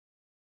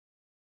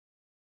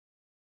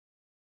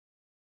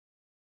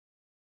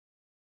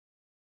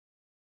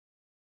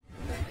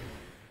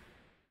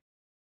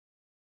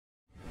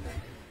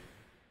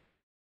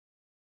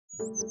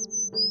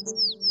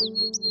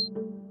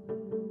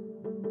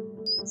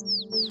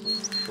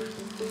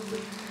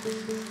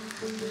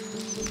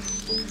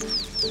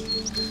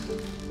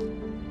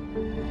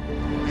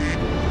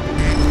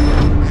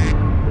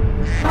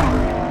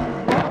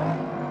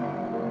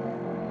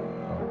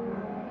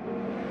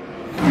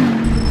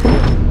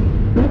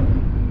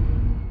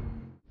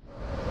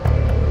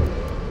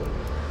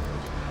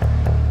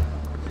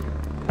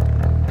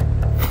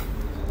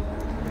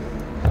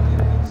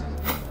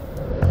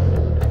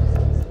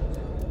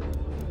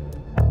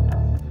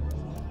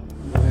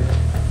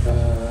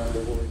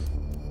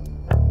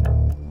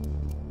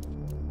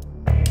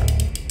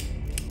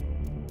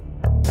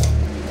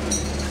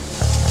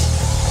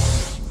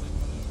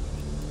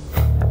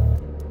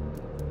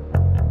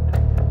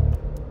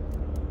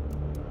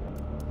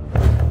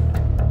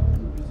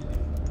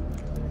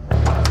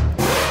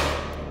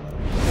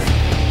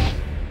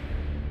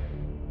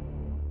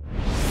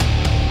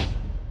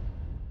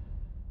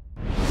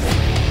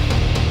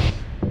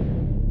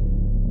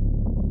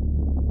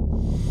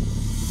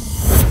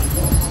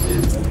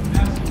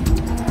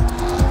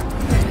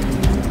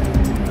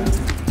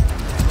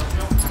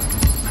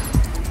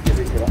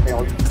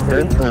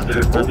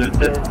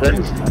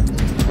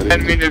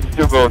Ten minutes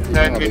to go,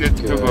 10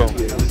 minutes to go.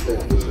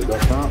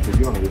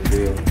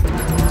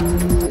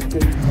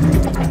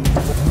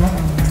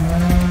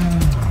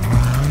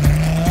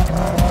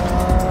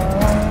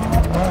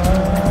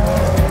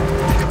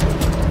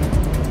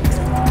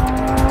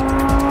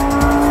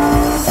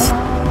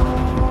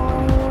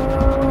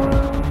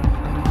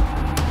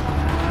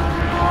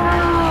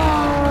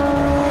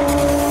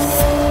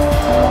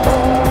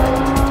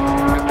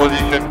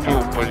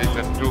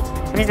 Position 2.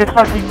 De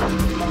trafic.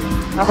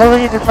 Un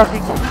revenu de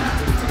trafic.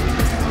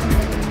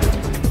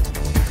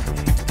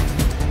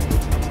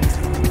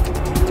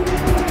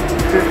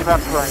 This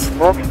lap, right.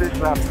 Box this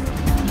lap.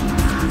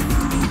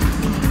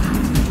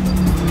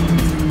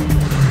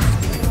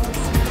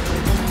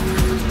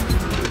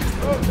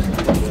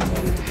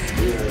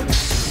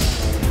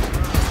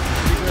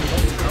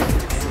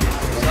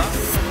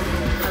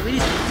 I really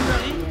speak too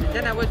early,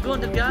 then I will go on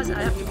the gas,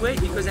 I have to wait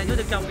because I know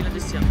the car will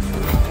understeer.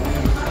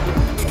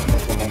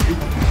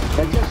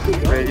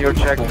 Radio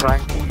check,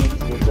 Frank.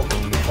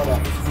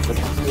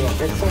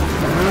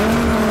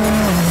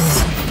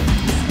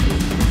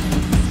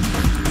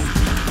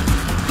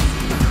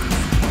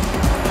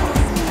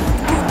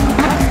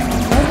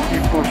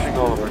 Keep pushing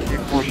over,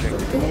 keep pushing.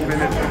 2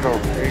 minutes to go,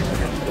 8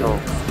 minutes to go.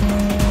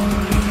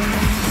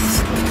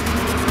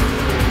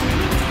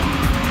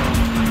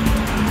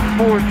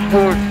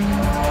 Push.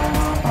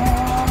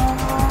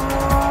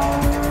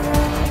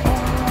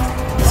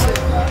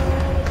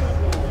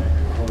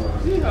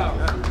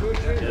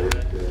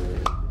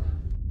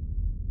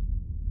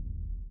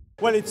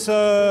 Well, it's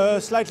a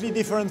slightly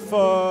different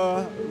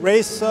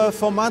race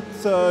format.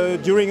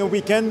 During a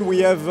weekend we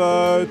have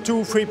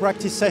 2 free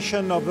practice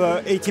sessions of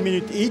 80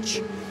 minutes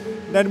each.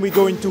 Then we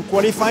go into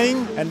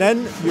qualifying, and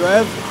then you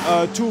have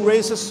 2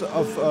 races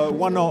of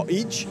 1 hour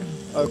each.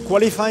 A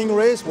qualifying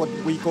race, what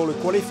we call a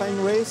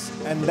qualifying race,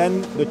 and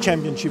then the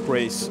championship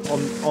race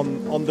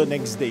on the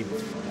next day.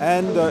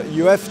 And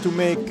you have to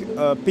make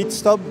a pit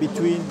stop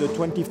between the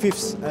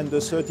 25th and the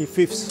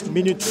 35th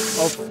minute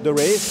of the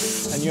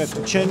race, and you have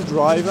to change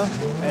driver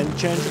and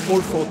change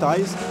all 4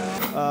 tires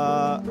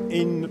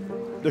in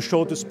the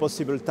shortest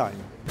possible time.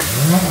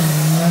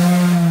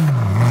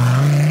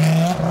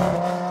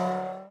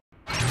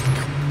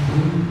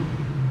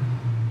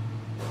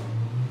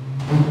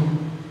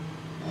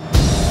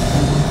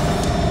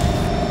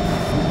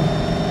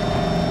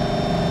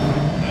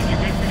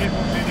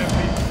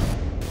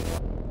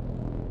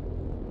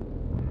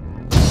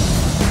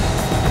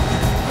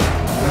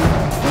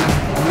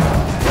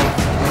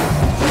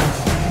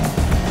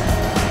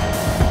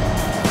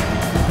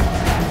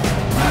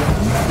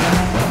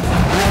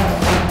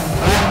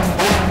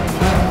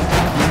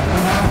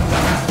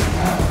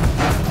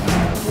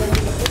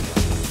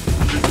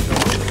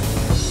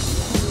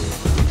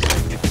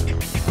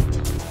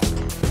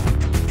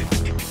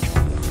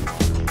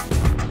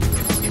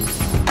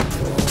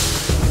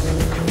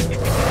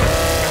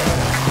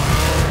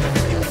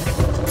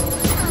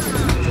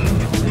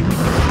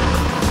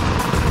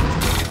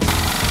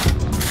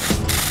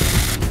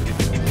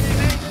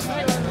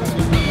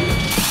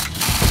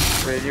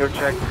 Radio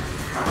check.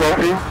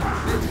 Copy.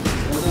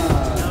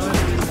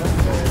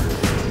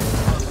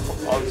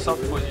 On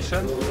soft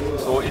position,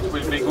 so it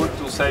will be good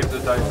to save the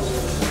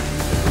tires.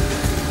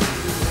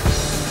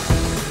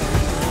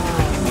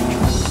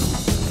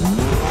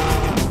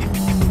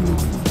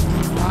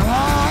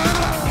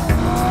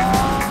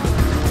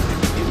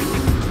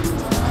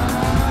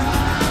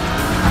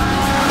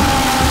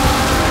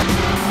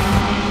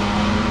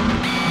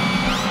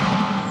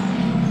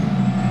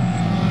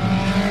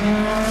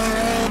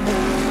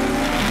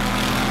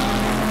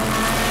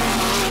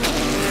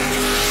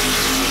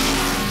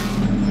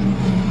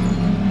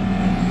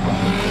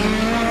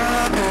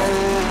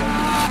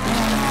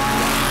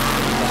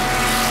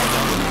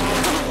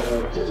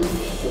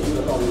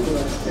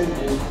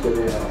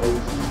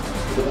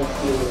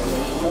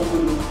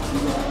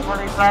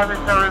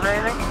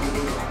 remaining?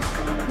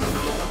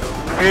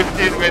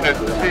 15 minutes,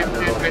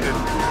 15 minutes.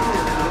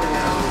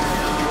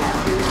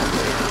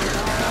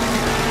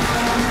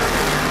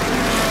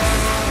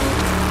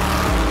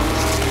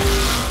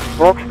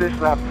 Box this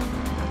lap.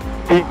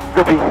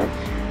 Copy.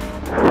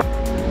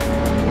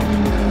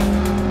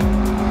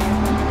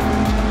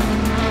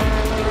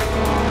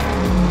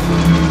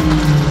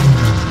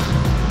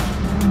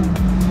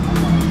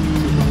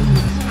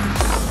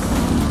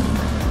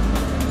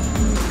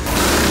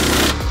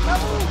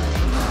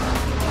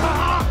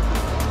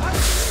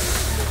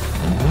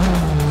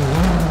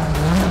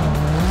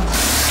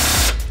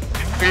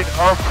 Speed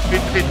off,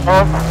 speed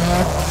off.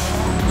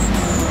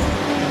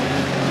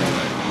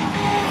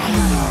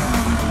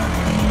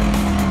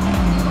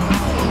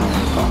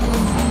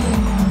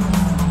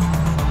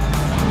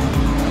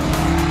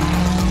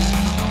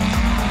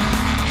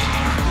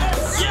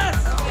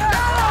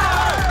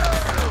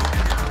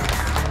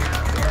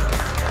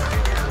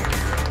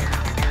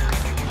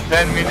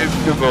 Ten minutes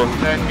to go,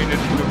 10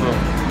 minutes to go.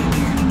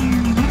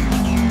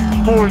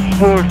 Push,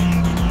 push.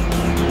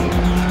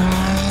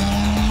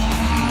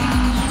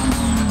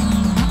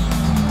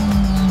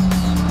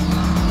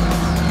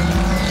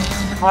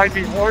 There might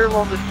be oil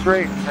on the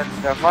straight,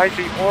 and there might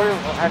be oil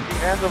at the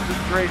end of the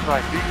straight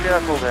line. Be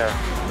careful there.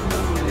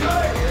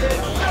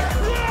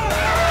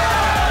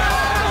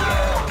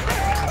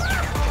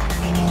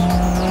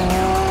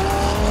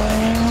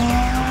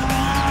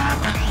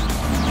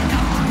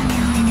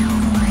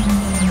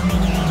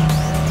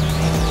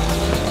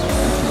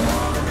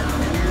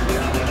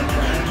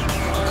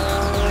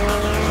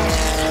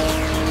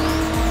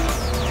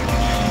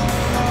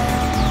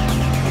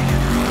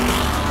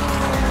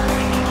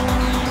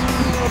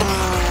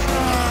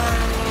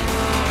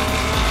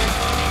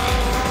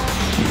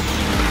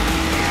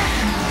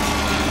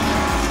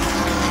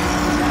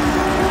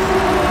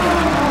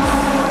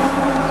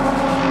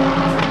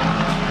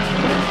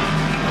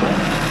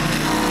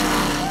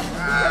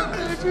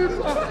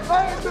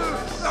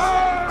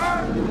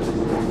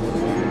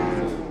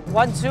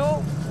 One-two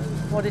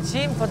for the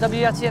team, for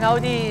WRT and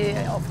Audi,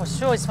 for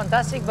sure it's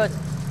fantastic, but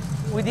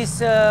with this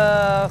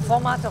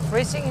format of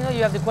racing, you know,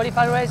 you have the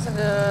qualifier race and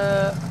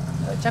the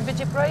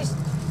championship race,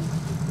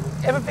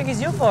 everything is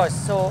new for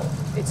us, so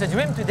it's a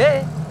dream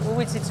today. We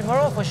will see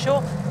tomorrow for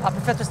sure. I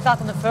prefer to start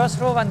on the first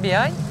row and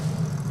behind.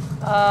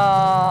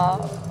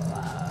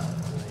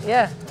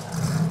 Yeah,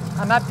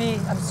 I'm happy,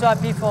 I'm so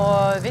happy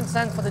for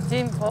Vincent, for the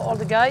team, for all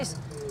the guys.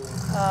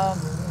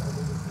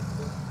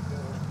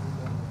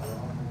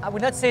 I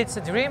would not say it's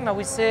a dream, I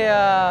would say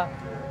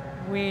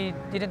we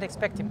didn't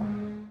expect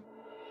him.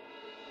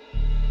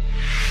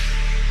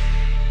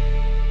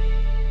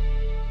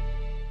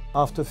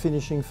 After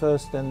finishing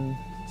first and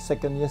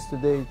second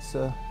yesterday, it's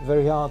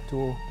very hard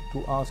to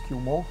ask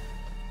you more.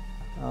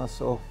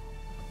 So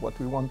what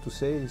we want to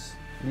say is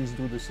please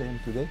do the same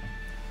today.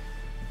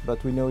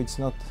 But we know it's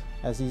not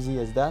as easy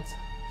as that.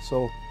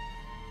 So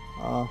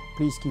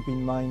please keep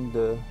in mind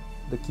the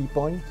key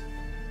point,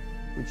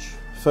 which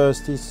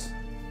first is,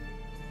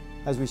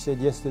 as we said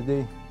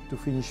yesterday, to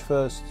finish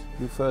first,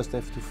 you first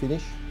have to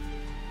finish.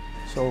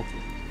 So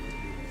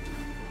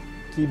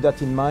keep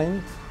that in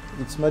mind.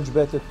 It's much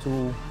better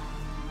to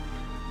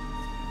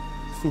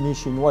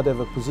finish in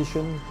whatever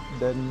position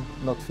than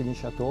not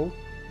finish at all.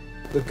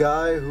 The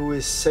guy who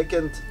is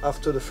second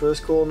after the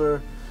first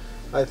corner,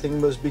 I think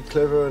must be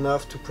clever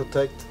enough to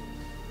protect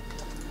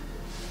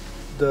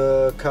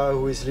the car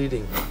who is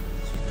leading.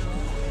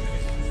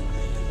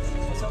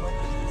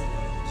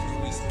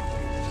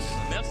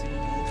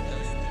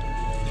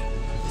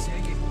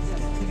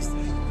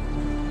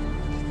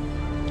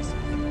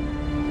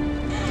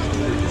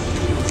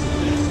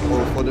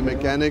 For the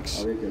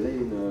mechanics,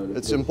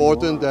 it's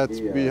important that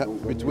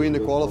between the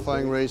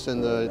qualifying race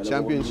and the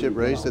championship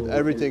race that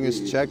everything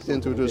is checked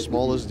into the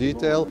smallest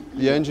detail.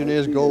 The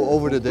engineers go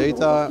over the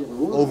data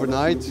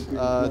overnight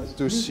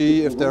to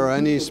see if there are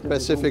any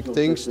specific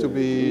things to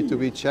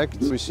be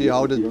checked. We see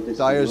how the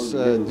tires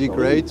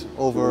degrade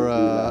over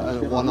a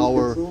 1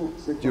 hour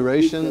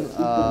duration.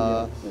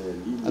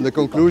 And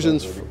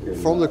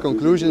from the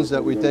conclusions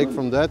that we take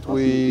from that,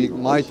 we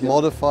might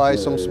modify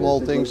some small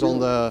things on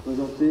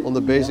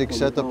the basic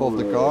setup of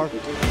the car.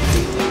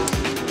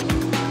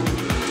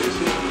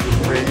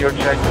 Radio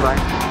check,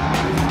 Frank.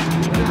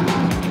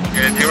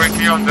 Okay,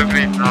 directly on the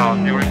grid now,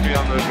 directly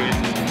on the grid.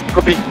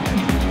 Copy.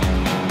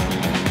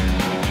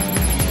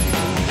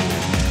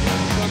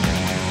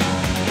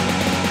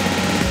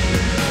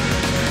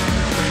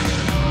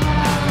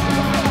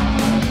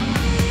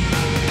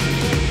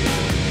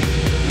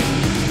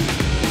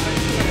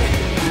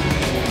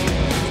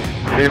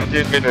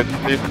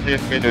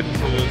 Fifteen minutes.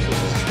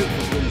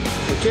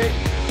 Okay.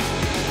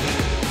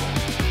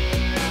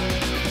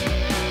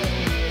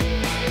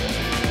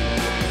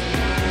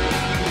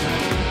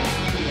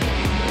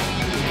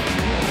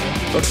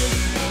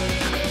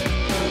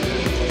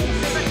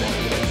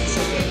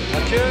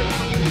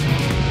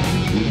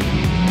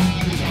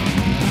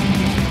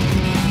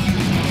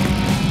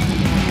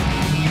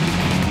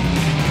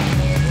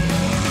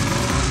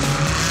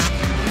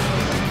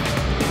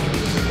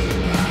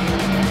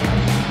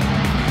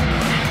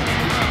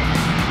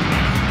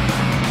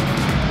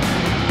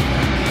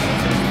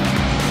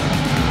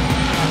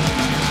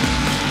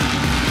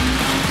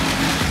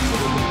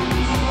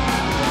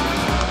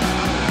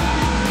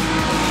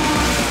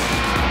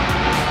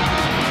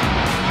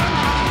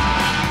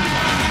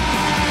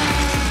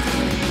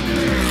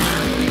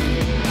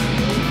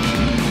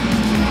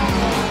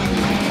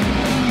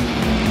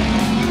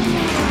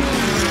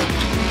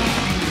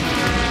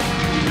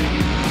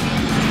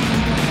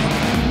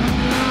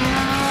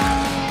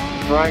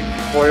 Jarvis-Frank,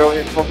 for your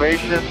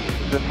information,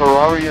 the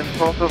Ferrari in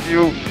front of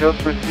you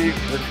just received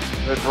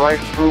a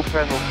drive-through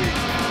penalty.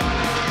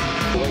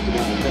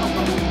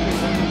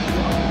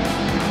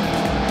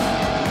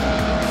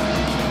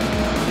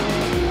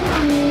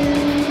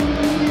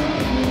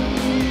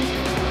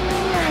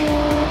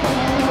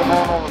 Come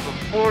on, Oliver,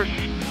 push,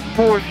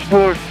 push,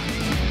 push.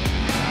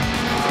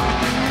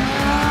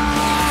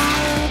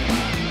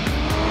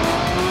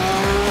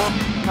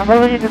 I'm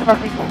already in the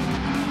traffic.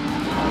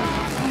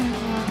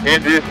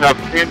 In this up,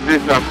 in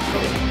this up.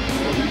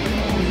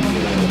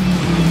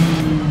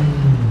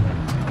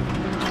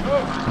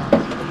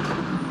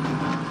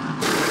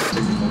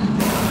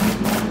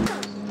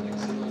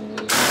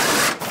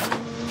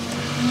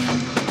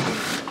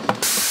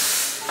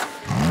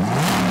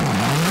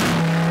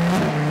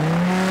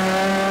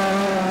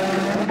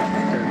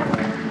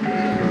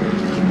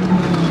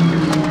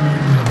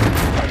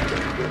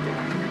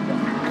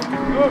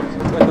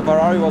 When the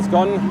Ferrari was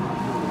gone,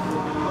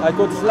 I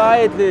could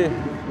slightly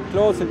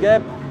close the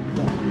gap,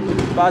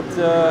 but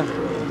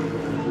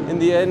in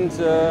the end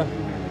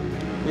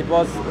it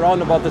was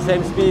around about the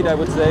same speed, I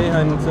would say,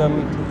 and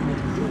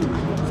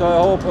so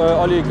I hope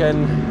Ollie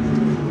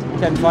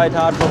can fight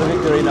hard for the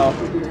victory now.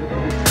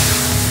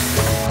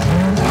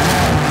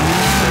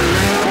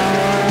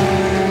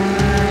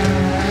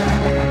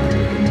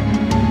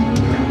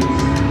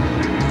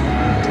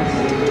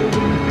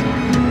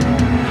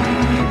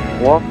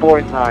 One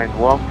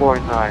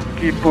point nine.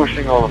 Keep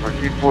pushing, Oliver.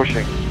 Keep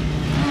pushing.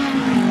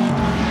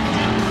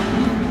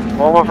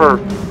 Oliver,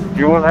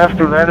 you will have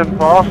to let him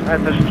pass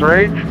at the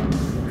straight.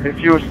 If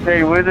you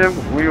stay with him,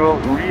 we will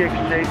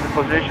re-exchange the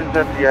positions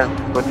at the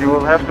end. But you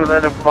will have to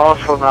let him pass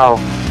for now.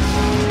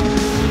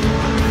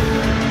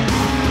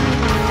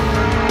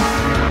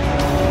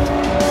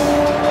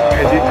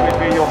 Okay, this will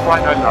be your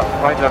final lap.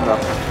 Final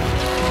lap.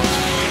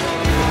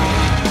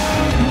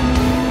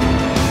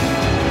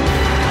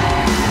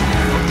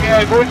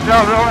 Yeah, good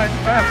job, Lawrence.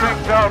 Perfect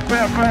job,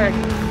 perfect.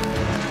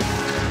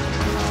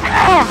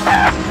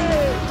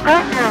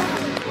 Thank you.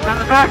 To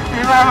the back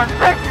team, Alan.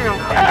 Thank you.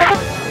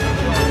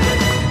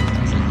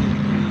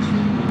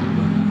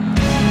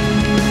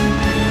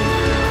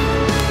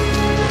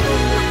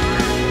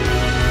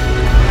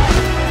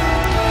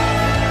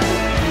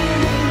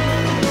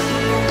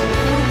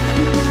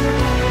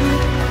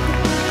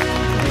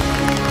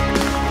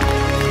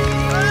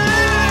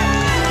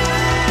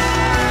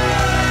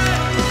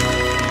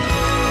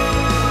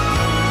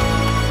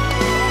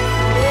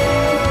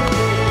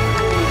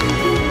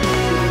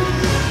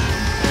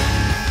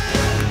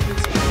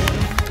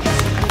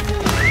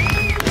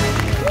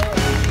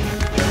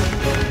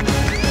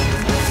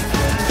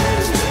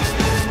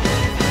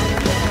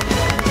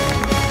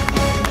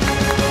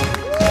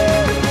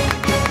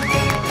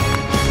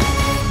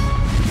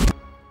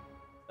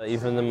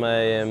 Even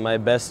in my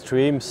best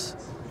dreams,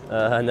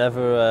 I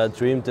never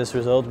dreamed this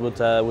result would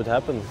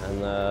happen,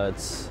 and I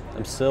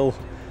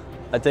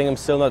think I'm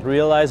still not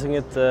realizing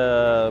it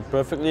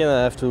perfectly, and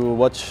I have to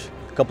watch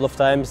a couple of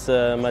times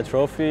my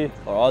trophy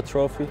or our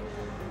trophy.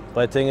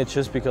 But I think it's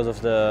just because of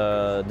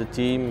the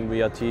team,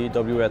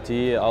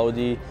 WRT,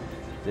 Audi.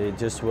 They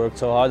just worked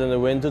so hard in the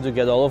winter to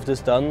get all of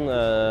this done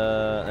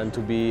and to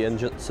be in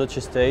such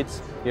a state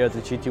here at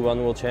the GT1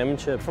 World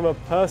Championship. From a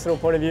personal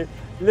point of view,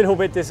 a little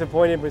bit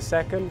disappointed with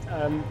second.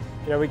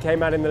 You know, we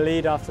came out in the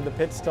lead after the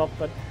pit stop,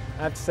 but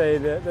I have to say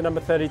the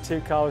number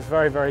 32 car was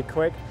very, very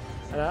quick.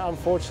 And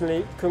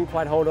unfortunately, couldn't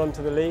quite hold on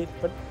to the lead.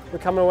 But we're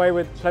coming away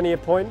with plenty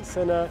of points,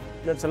 and you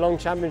know, it's a long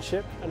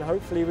championship, and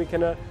hopefully we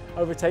can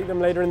overtake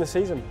them later in the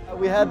season.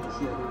 We had,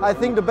 I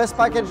think, the best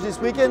package this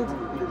weekend.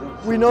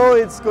 We know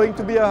it's going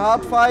to be a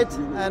hard fight,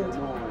 and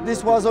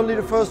this was only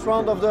the first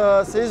round of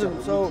the season,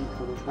 so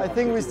I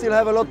think we still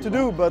have a lot to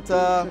do, but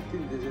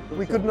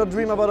we could not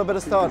dream about a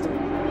better start.